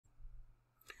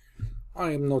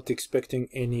I am not expecting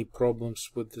any problems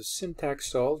with the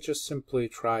syntax, so I'll just simply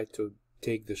try to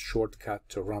take the shortcut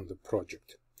to run the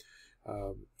project.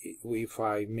 If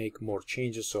I make more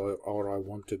changes or I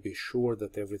want to be sure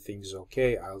that everything's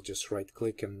okay, I'll just right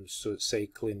click and say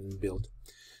clean and build.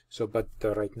 So, but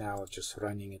right now I'm just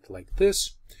running it like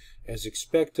this. As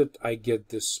expected, I get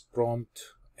this prompt,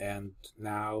 and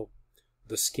now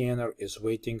the scanner is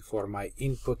waiting for my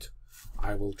input.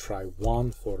 I will try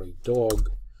 1 for a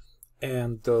dog,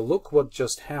 and look what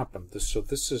just happened. So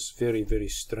this is very, very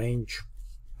strange.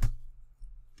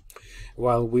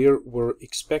 While we're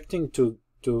expecting to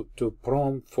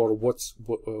prompt for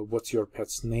what's your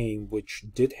pet's name, which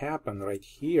did happen right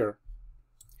here,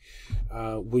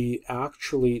 we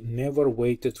actually never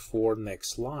waited for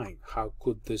next line. How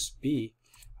could this be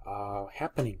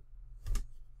happening?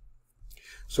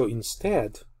 So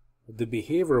instead, the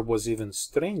behavior was even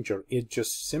stranger. It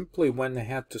just simply went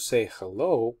ahead to say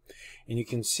hello, and you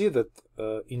can see that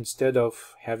instead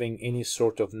of having any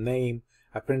sort of name,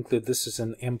 apparently this is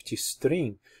an empty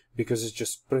string, because it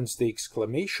just prints the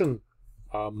exclamation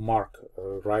mark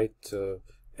right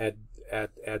at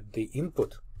the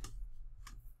input.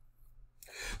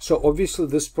 So obviously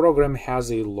this program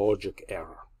has a logic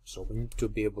error, so we need to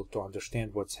be able to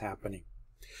understand what's happening.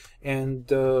 And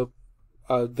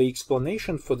the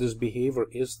explanation for this behavior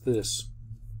is this.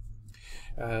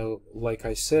 Like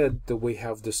I said, we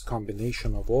have this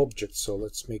combination of objects, so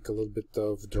let's make a little bit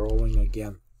of drawing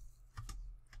again.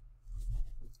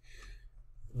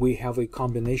 We have a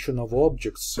combination of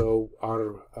objects, so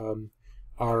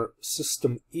our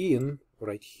system in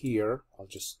right here, I'll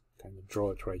just kind of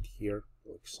draw it right here,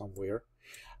 like somewhere.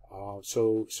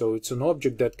 So it's an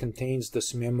object that contains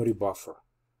this memory buffer.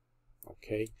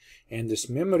 Okay, and this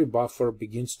memory buffer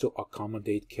begins to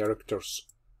accommodate characters.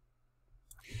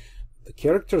 The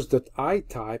characters that I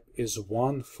type is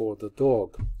 1 for the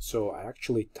dog, so I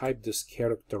actually type this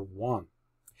character 1.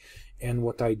 And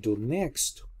what I do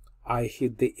next, I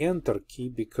hit the enter key,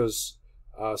 because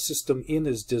system in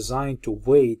is designed to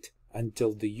wait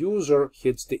until the user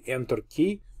hits the enter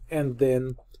key, and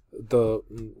then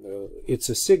it's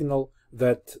a signal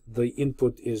that the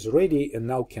input is ready and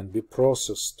now can be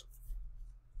processed.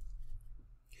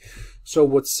 So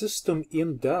what system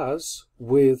in does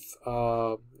with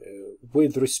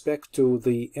respect to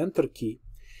the enter key,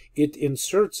 it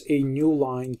inserts a new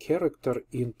line character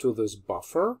into this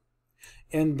buffer,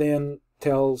 and then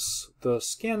tells the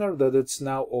scanner that it's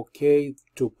now okay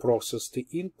to process the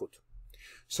input.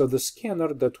 So the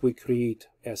scanner that we create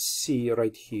as C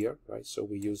right here, right? So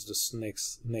we use this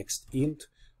next int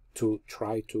to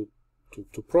try to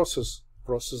process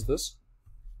this.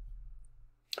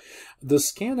 The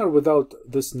scanner, without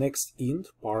this next int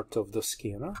part of the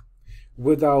scanner,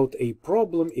 without a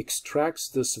problem extracts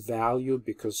this value,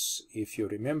 because if you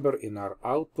remember in our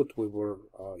output we were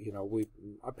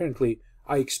apparently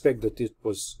I expect that it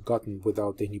was gotten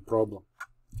without any problem.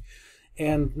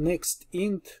 And next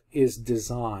int is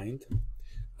designed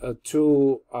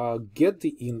to get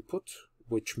the input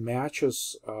which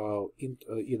matches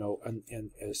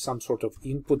some sort of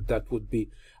input that would be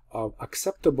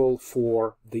acceptable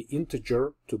for the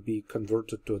integer to be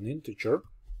converted to an integer.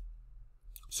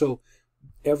 So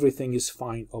everything is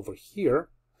fine over here,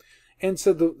 and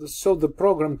so the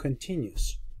program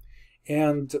continues.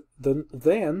 And then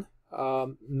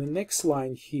the next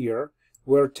line here,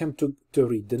 we're attempting to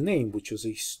read the name, which is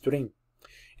a string,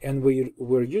 and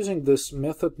we're using this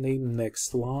method named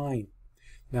nextLine.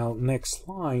 Now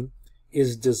nextLine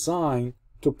is designed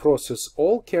to process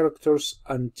all characters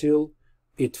until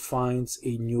it finds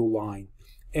a new line,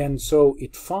 and so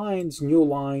it finds new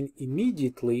line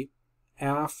immediately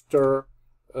after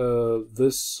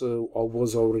this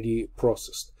was already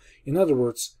processed. In other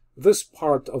words, this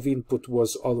part of input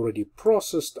was already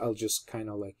processed. I'll just kind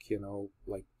of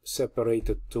like separate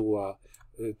it to a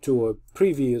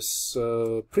previous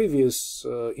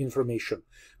information.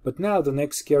 But now the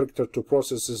next character to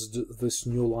process is this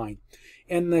new line,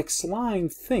 and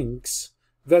nextLine thinks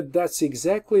that that's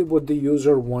exactly what the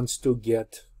user wants to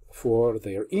get for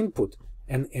their input,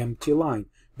 an empty line,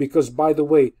 because by the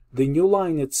way, the new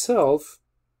line itself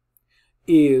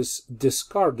is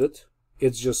discarded.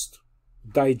 It's just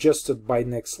digested by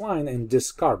nextLine and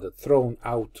discarded, thrown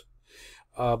out.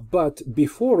 But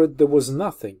before it there was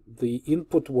nothing. The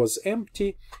input was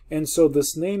empty, and so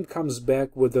this name comes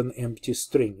back with an empty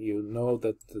string. You know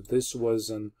that this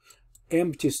was an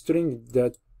empty string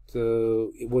that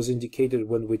it was indicated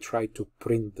when we tried to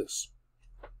print this.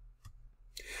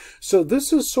 So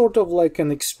this is sort of like an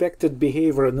expected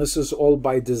behavior, and this is all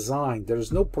by design.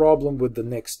 There's no problem with the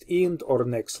next int or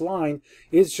next line.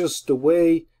 It's just the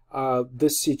way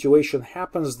this situation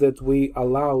happens that we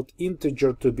allowed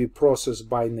integer to be processed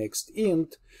by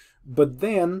nextInt, but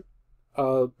then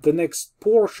the next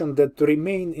portion that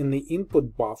remained in the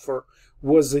input buffer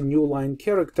was a new line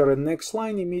character, and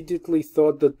nextLine immediately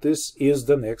thought that this is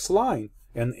the next line,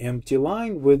 an empty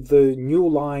line with the new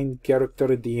line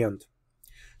character at the end.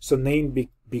 So name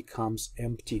becomes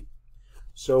empty.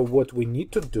 So what we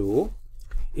need to do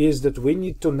is that we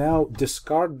need to now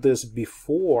discard this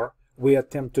before we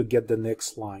attempt to get the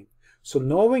next line. So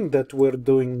knowing that we're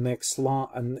doing next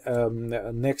line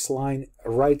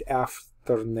right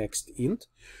after nextInt,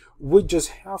 we just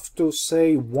have to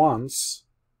say once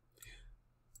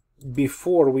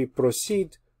before we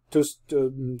proceed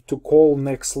to call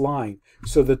next line,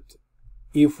 so that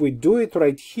if we do it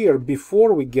right here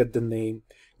before we get the name,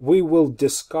 we will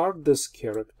discard this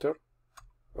character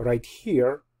right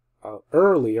here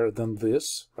earlier than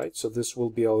this, right? So this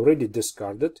will be already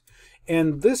discarded,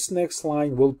 and this next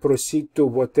line will proceed to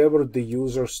whatever the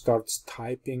user starts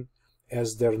typing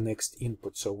as their next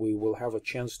input. So we will have a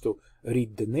chance to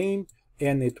read the name,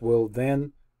 and it will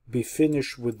then be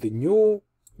finished with the new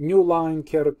line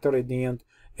character at the end,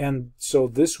 and so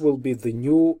this will be the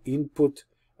new input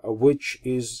which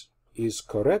is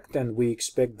correct, and we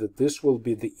expect that this will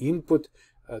be the input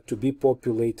to be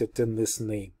populated in this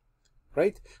name,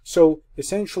 right? So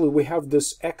essentially we have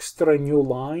this extra new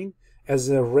line as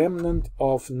a remnant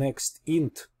of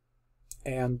nextInt,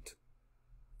 and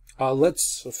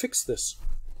let's fix this.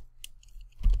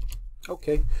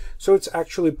 Okay, so it's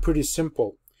actually pretty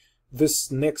simple. This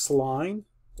next line,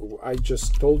 I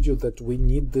just told you that we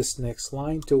need this next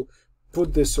line to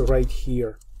put this right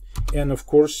here. And of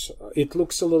course, it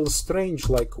looks a little strange,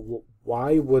 like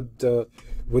why would,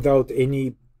 without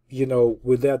any,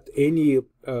 without any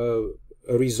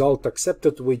result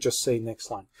accepted, we just say next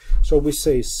line. So we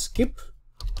say skip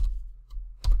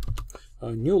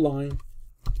a new line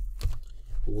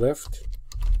left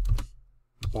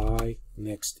by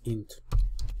nextInt,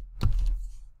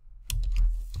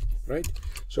 right?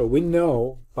 So we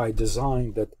know by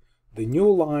design that the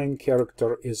new line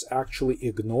character is actually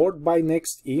ignored by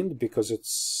nextInt because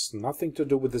it's nothing to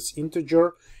do with this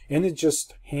integer, and it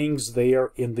just hangs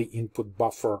there in the input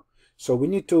buffer. So we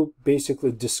need to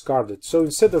basically discard it. So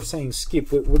instead of saying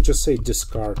skip, we'll just say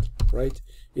discard, right?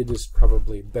 It is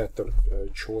probably a better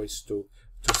choice to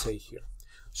say here.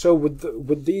 So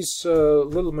with these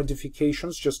little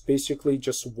modifications, just basically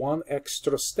just one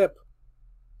extra step.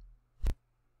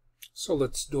 So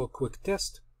let's do a quick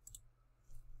test.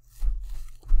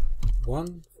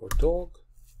 1 for dog.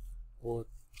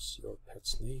 What's your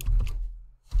pet's name?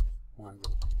 Milo.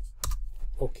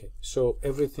 Okay, so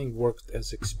everything worked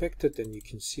as expected, and you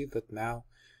can see that now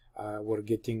we're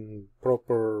getting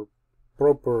proper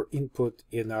input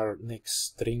in our next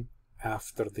string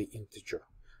after the integer.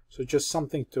 So just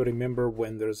something to remember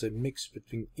when there's a mix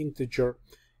between integer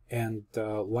and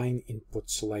line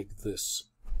inputs like this.